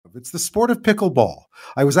It's the sport of pickleball.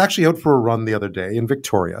 I was actually out for a run the other day in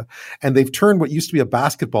Victoria, and they've turned what used to be a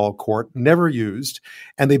basketball court, never used,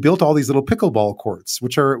 and they built all these little pickleball courts,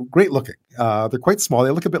 which are great looking. They're quite small.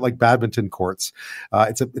 They look a bit like badminton courts.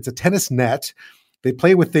 It's a tennis net. They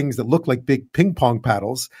play with things that look like big ping pong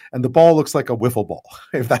paddles, and the ball looks like a wiffle ball.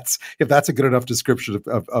 If that's a good enough description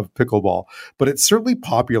of pickleball, but it's certainly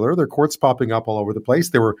popular. There are courts popping up all over the place.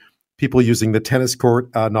 There were people using the tennis court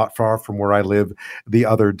not far from where I live the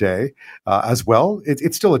other day as well.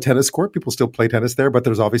 It's still a tennis court. People still play tennis there, but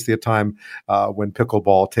there's obviously a time when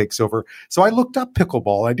pickleball takes over. So I looked up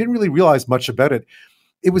pickleball. I didn't really realize much about it.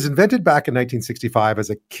 It was invented back in 1965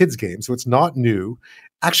 as a kids game, so it's not new.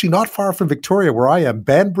 Actually, not far from Victoria, where I am,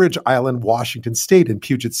 Banbridge Island, Washington State in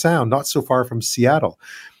Puget Sound, not so far from Seattle.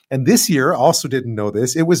 And this year, also didn't know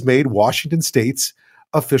this, it was made Washington State's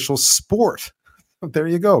official sport. There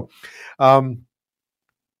you go.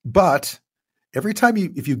 But every time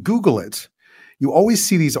if you Google it, you always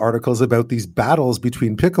see these articles about these battles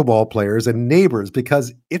between pickleball players and neighbors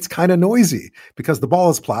because it's kind of noisy because the ball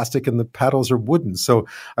is plastic and the paddles are wooden. So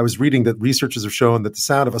I was reading that researchers have shown that the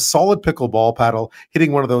sound of a solid pickleball paddle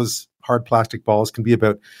hitting one of those hard plastic balls can be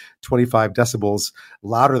about 25 decibels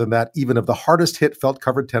louder than that, even of the hardest hit felt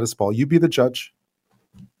covered tennis ball. You be the judge.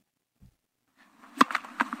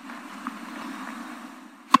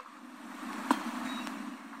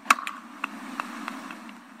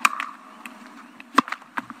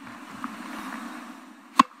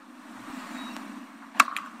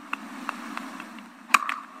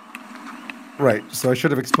 Right. So I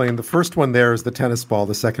should have explained the first one there is the tennis ball.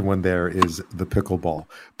 The second one there is the pickleball.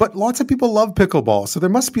 But lots of people love pickleball. So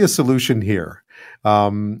there must be a solution here.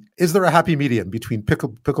 Is there a happy medium between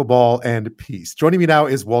pickleball and peace? Joining me now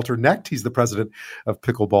is Walter Knecht. He's the president of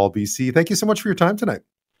Pickleball BC. Thank you so much for your time tonight.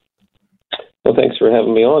 Well, thanks for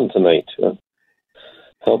having me on tonight.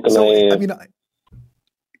 How can Go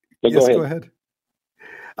ahead.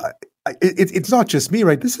 It's not just me,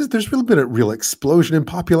 right? There's really been a real explosion in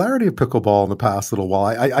popularity of pickleball in the past little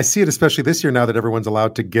while. I see it especially this year now that everyone's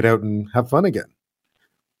allowed to get out and have fun again.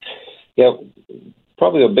 Yeah,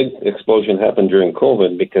 probably a big explosion happened during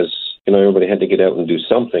COVID because everybody had to get out and do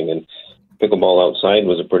something, and pickleball outside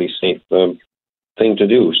was a pretty safe thing to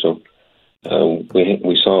do. So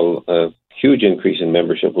we saw a huge increase in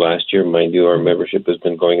membership last year. Mind you, our membership has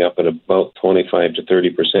been going up at about 25 to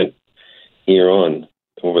 30% year on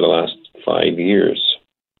over the last 5 years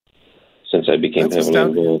since I became heavily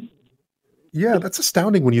involved. Yeah, that's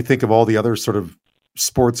astounding when you think of all the other sort of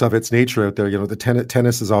sports of its nature out there. The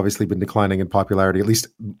tennis has obviously been declining in popularity. At least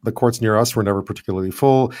the courts near us were never particularly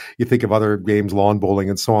full. You think of other games, lawn bowling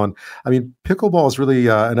and so on. I mean, pickleball is really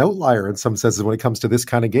an outlier in some senses when it comes to this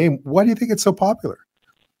kind of game. Why do you think it's so popular?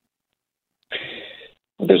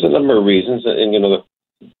 There's a number of reasons, and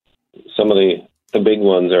some of the big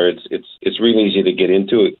ones are it's really easy to get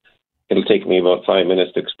into it. It'll take me about 5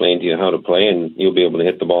 minutes to explain to you how to play, and you'll be able to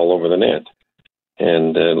hit the ball over the net.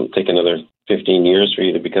 And it'll take another 15 years for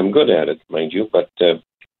you to become good at it, mind you. But it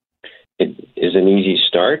is an easy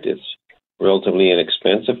start. It's relatively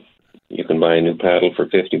inexpensive. You can buy a new paddle for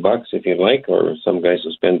 $50 if you'd like, or some guys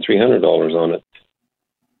will spend $300 on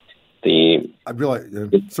it. I realize.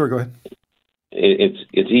 Sorry, go ahead.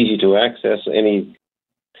 It's easy to access. Any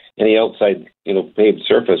outside, paved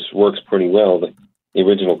surface works pretty well. The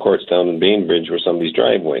original courts down in Bainbridge were somebody's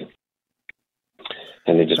driveway,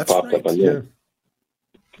 and they just popped up on there.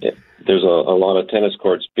 Yeah. There's a lot of tennis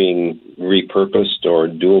courts being repurposed or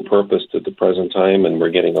dual-purposed at the present time, and we're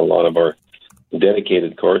getting a lot of our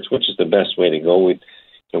dedicated courts, which is the best way to go. We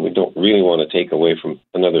don't really want to take away from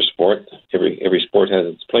another sport. Every sport has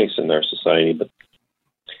its place in our society, but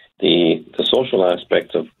the social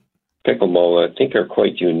aspects of pickleball, I think, are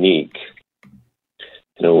quite unique.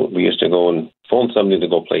 We used to go and phone somebody to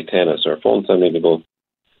go play tennis or phone somebody to go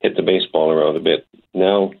hit the baseball around a bit.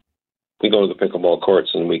 Now we go to the pickleball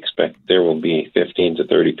courts and we expect there will be 15 to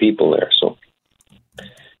 30 people there. So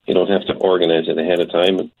you don't have to organize it ahead of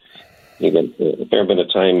time. You get a fair bit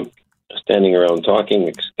of time standing around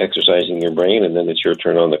talking, exercising your brain, and then it's your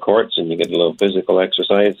turn on the courts and you get a little physical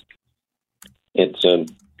exercise. It's a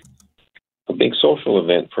big social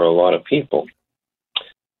event for a lot of people.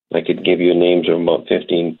 I could give you names of about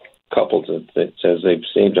 15 couples that says they've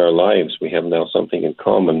saved our lives. We have now something in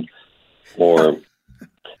common. Or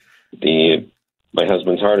my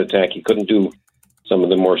husband's heart attack, he couldn't do some of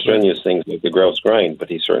the more strenuous things like the grouse grind, but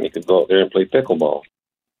he certainly could go out there and play pickleball.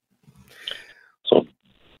 So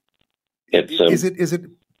it's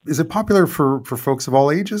is it popular for folks of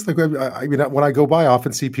all ages? Like, I mean, when I go by, I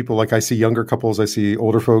often see people, like I see younger couples, I see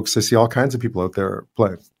older folks, I see all kinds of people out there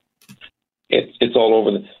playing. It's all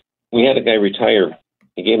over. we had a guy retire.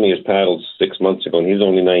 He gave me his paddles 6 months ago, and he's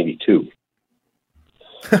only 92.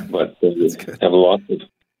 But we have lots of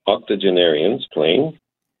octogenarians playing.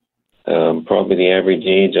 Probably the average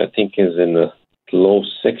age, I think, is in the low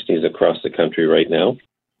 60s across the country right now.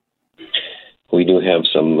 We do have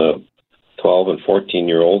some 12 and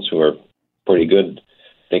 14-year-olds who are pretty good.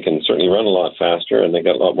 They can certainly run a lot faster, and they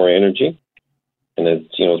got a lot more energy. And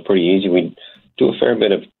it's pretty easy. We do a fair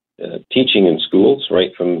bit of teaching in schools,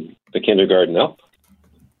 right from the kindergarten up.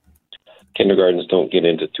 Kindergartens don't get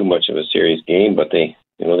into too much of a serious game, but they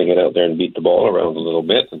get out there and beat the ball around a little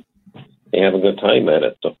bit, and they have a good time at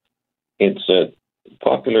it. So it's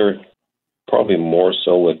popular, probably more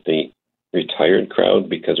so with the retired crowd,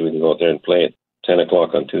 because we can go out there and play at 10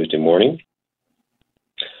 o'clock on Tuesday morning.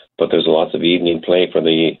 But there's lots of evening play for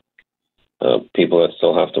the people that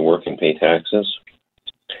still have to work and pay taxes.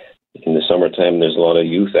 In the summertime, there's a lot of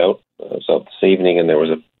youth out. I was out this evening, and I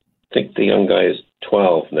think the young guy is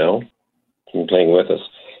 12 now. He's been playing with us.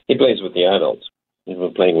 He plays with the adults. He's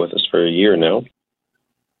been playing with us for a year now.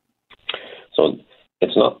 So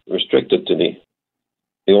it's not restricted to the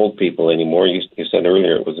old people anymore. You said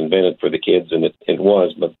earlier it was invented for the kids, and it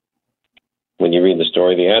was, but when you read the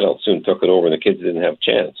story, the adults soon took it over, and the kids didn't have a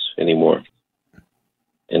chance anymore.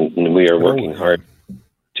 And we are working hard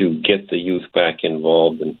to get the youth back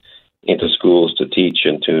involved and into schools to teach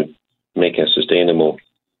and to make a sustainable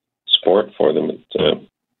sport for them.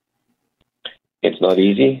 It's not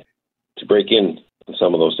easy to break in on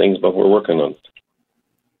some of those things, but we're working on it.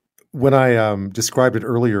 When I described it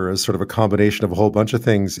earlier as sort of a combination of a whole bunch of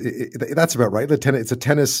things, that's about right. It's a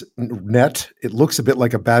tennis net. It looks a bit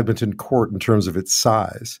like a badminton court in terms of its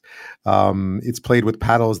size. It's played with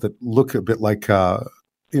paddles that look a bit like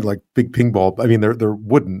big ping ball. I mean, they're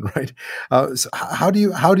wooden, right? So how do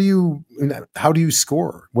you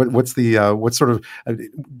score? What's sort of?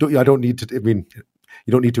 I don't need to. I mean,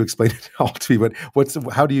 you don't need to explain it all to me, but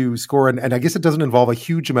how do you score? And I guess it doesn't involve a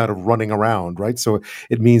huge amount of running around, right? So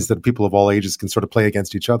it means that people of all ages can sort of play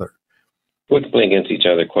against each other. We can play against each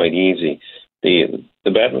other quite easy. The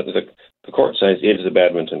court size is a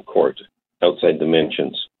badminton court outside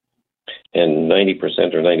dimensions, and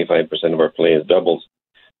 90% or 95% of our play is doubles,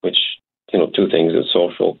 which two things is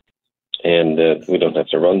social, and we don't have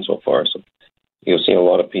to run so far. So you'll see a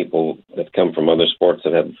lot of people that come from other sports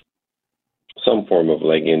that have some form of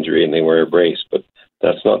leg injury and they wear a brace, but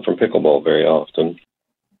that's not from pickleball very often.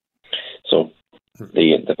 So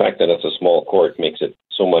the fact that it's a small court makes it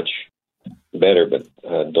so much better, but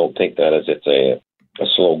don't take that as it's a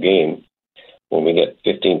slow game. When we get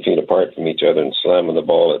 15 feet apart from each other and slamming the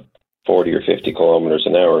ball at 40 or 50 kilometers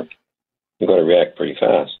an hour, you've got to react pretty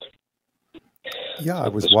fast. Yeah, I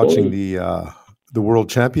was watching the World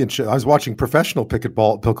Championship. I was watching professional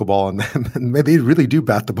pickleball, and they really do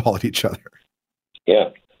bat the ball at each other. Yeah,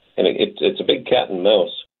 and it's a big cat and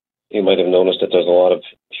mouse. You might have noticed that there's a lot of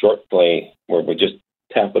short play where we just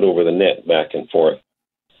tap it over the net back and forth,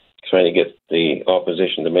 trying to get the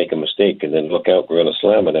opposition to make a mistake, and then look out, we're going to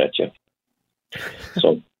slam it at you.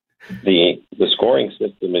 So the scoring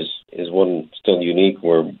system is one still unique,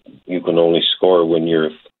 where you can only score when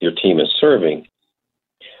your team is serving,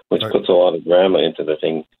 which puts a lot of drama into the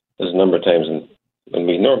thing. There's a number of times when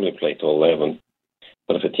we normally play to 11,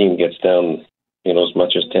 but if a team gets down, as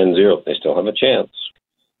much as 10-0, they still have a chance.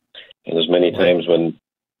 And there's many times when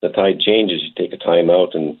the tide changes, you take a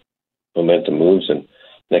timeout and momentum moves, and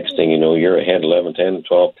next thing you know, you're ahead 11-10,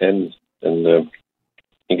 12-10, and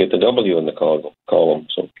you get the W in the column.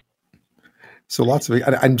 So lots of,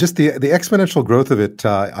 and just the exponential growth of it,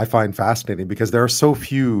 I find fascinating, because there are so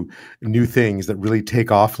few new things that really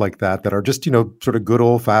take off like that are just, sort of good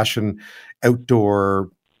old fashioned outdoor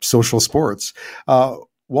social sports.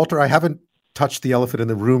 Walter, I haven't touched the elephant in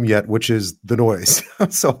the room yet, which is the noise.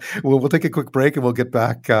 So we'll take a quick break and we'll get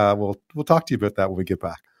back. We'll talk to you about that when we get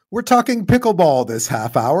back. We're talking pickleball this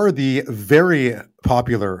half hour, the very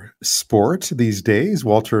popular sport these days.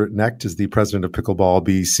 Walter Knecht is the president of Pickleball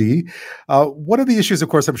BC. One of the issues, of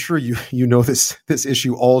course, I'm sure you know this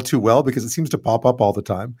issue all too well, because it seems to pop up all the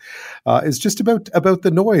time, is just about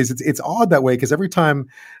the noise. It's odd that way, because every time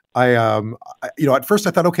at first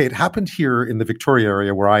I thought, okay, it happened here in the Victoria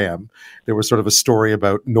area where I am. There was sort of a story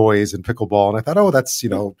about noise and pickleball, and I thought, oh, that's,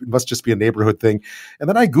 it must just be a neighborhood thing. And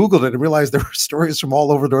then I Googled it and realized there were stories from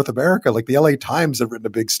all over North America. Like the LA Times have written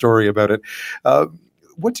a big story about it.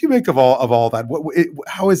 What do you make of all that?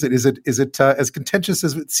 How is it? Is it as contentious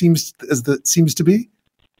as it seems to be?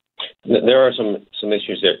 There are some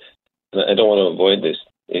issues there. I don't want to avoid this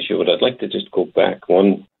issue, but I'd like to just go back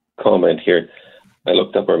one comment here. I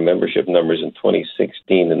looked up our membership numbers in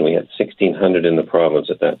 2016, and we had 1,600 in the province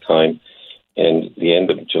at that time. And the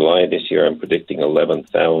end of July this year, I'm predicting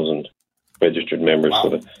 11,000 registered members. Wow.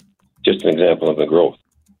 So just an example of the growth.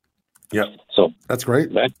 Yeah. So that's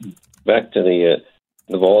great. Back to the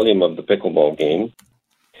volume of the pickleball game.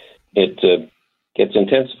 It gets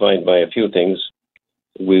intensified by a few things.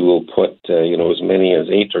 We will put as many as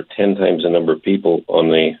 8 or 10 times the number of people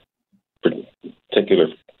on a particular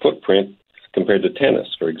footprint compared to tennis,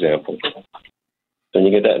 for example. When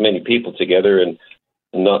you get that many people together and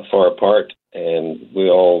not far apart, and we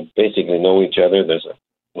all basically know each other, there's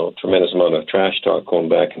a tremendous amount of trash talk going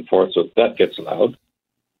back and forth, so that gets loud.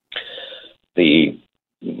 The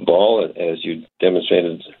ball, as you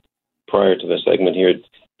demonstrated prior to the segment here,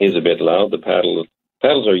 is a bit loud. The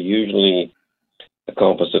paddles are usually a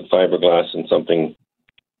composite fiberglass and something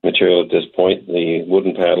material at this point. The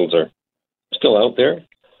wooden paddles are still out there,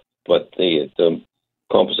 but the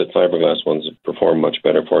composite fiberglass ones perform much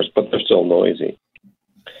better for us, but they're still noisy.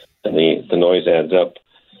 And the noise adds up,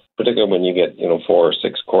 particularly when you get 4 or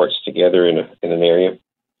 6 courts together in an area,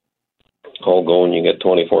 all going. You get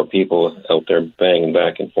 24 people out there banging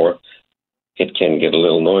back and forth. It can get a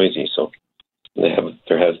little noisy. So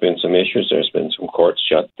there has been some issues. There's been some courts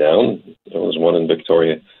shut down. There was one in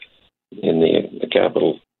Victoria, in the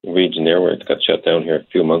capital region there, where it got shut down here a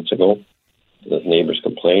few months ago. The neighbors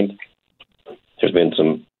complained. There's been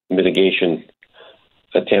some mitigation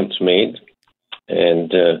attempts made,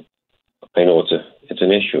 and I know it's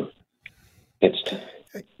an issue.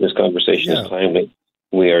 This conversation is timely.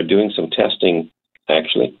 We are doing some testing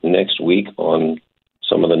actually next week on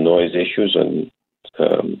some of the noise issues and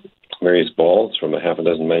various balls from a half a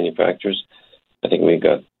dozen manufacturers. I think we've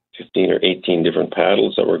got 15 or 18 different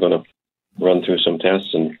paddles that we're going to run through some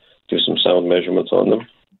tests and do some sound measurements on them.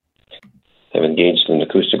 I've engaged an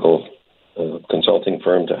acoustical consulting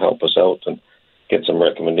firm to help us out and get some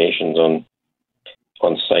recommendations on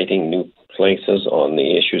siting new places, on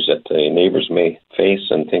the issues that the neighbors may face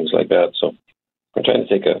and things like that. So we're trying to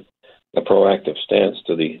take a proactive stance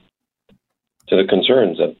to the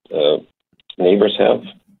concerns that neighbors have,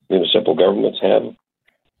 municipal governments have,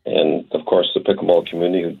 and of course the pickleball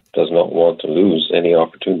community, who does not want to lose any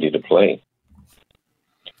opportunity to play.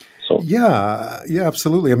 So yeah,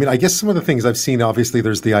 absolutely. I mean, I guess some of the things I've seen, obviously,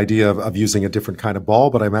 there's the idea of using a different kind of ball,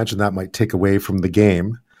 but I imagine that might take away from the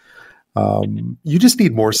game. You just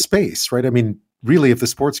need more space, right? I mean, really, if the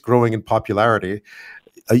sport's growing in popularity,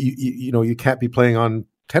 you can't be playing on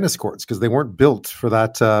tennis courts because they weren't built for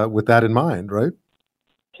that with that in mind, right?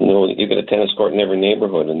 No, you get a tennis court in every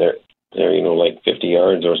neighborhood, and they're like 50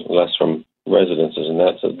 yards or less from residences, and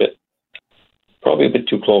that's probably a bit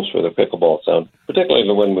too close for the pickleball sound,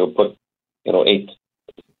 particularly when we'll put 8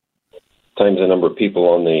 times the number of people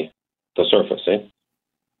on the surface, eh?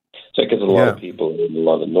 So it gets a lot of people and a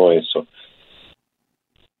lot of noise. So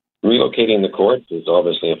relocating the court is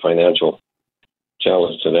obviously a financial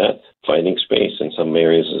challenge to that. Finding space in some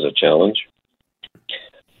areas is a challenge.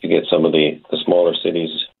 You get some of the smaller cities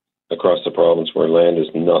across the province where land is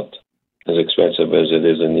not as expensive as it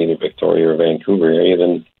is in either Victoria or Vancouver area,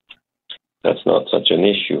 then that's not such an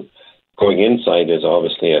issue. Going inside is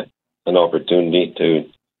obviously an opportunity to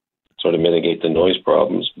sort of mitigate the noise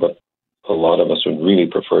problems, but a lot of us would really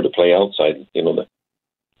prefer to play outside. Even though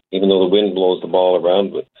the wind blows the ball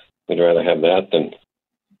around, we'd rather have that than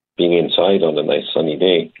being inside on a nice sunny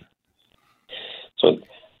day. So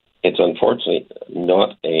it's unfortunately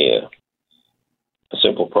not a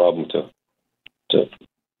simple problem to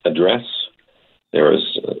address. There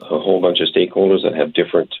is a whole bunch of stakeholders that have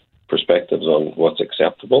different perspectives on what's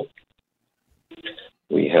acceptable.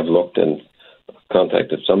 We have looked and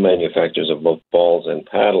contacted some manufacturers of both balls and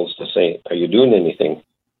paddles to say, are you doing anything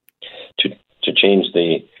to change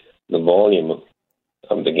the volume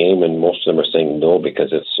of the game? And most of them are saying no,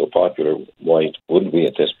 because it's so popular. Why would we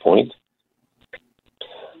at this point?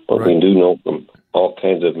 But we do know from all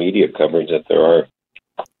kinds of media coverage that there are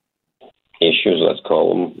issues, let's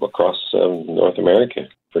call them, across North America,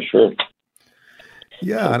 for sure.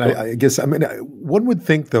 Yeah, and I guess, one would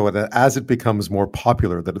think, though, that as it becomes more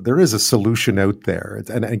popular, that there is a solution out there.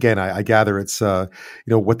 And again, I gather it's,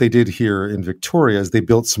 what they did here in Victoria is they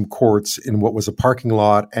built some courts in what was a parking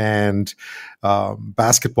lot and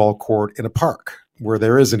basketball court in a park where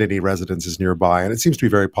there isn't any residences nearby. And it seems to be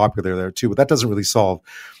very popular there, too. But that doesn't really solve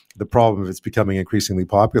the problem of it's becoming increasingly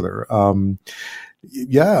popular. I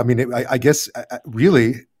guess,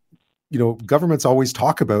 really, governments always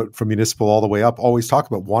talk about, from municipal all the way up, always talk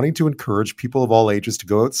about wanting to encourage people of all ages to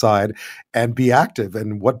go outside and be active.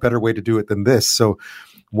 And what better way to do it than this? So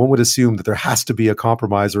one would assume that there has to be a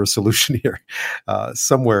compromise or a solution here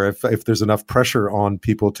somewhere if there's enough pressure on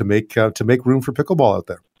people to make room for pickleball out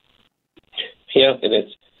there. Yeah, and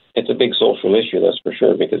it's a big social issue, that's for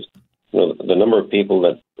sure, because the number of people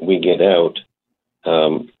that we get out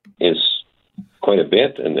is quite a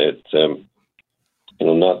bit, and it's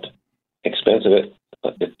not expensive.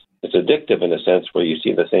 It's addictive in a sense where you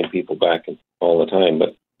see the same people back all the time,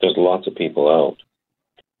 but there's lots of people out,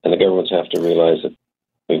 and the governments have to realize that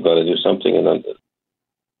we've got to do something. And then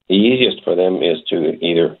the easiest for them is to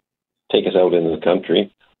either take us out into the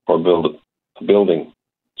country or build a building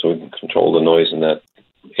so we can control the noise in that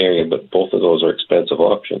area. But both of those are expensive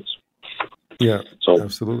options. Yeah, so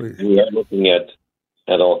absolutely. We are looking at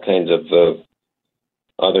all kinds of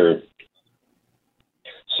other.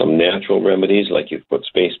 Some natural remedies, like you put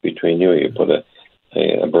space between you, you put a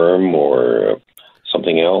berm or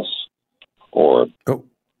something else, or some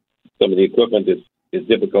of the equipment is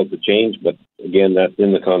difficult to change, but again, that's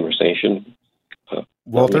in the conversation.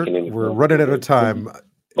 Walter, we're running out of time.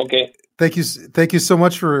 Okay. Thank you so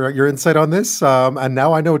much for your insight on this. And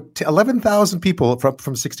now I know 11,000 people from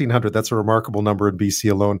 1,600. That's a remarkable number in BC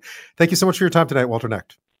alone. Thank you so much for your time tonight, Walter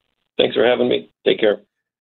Knecht. Thanks for having me. Take care.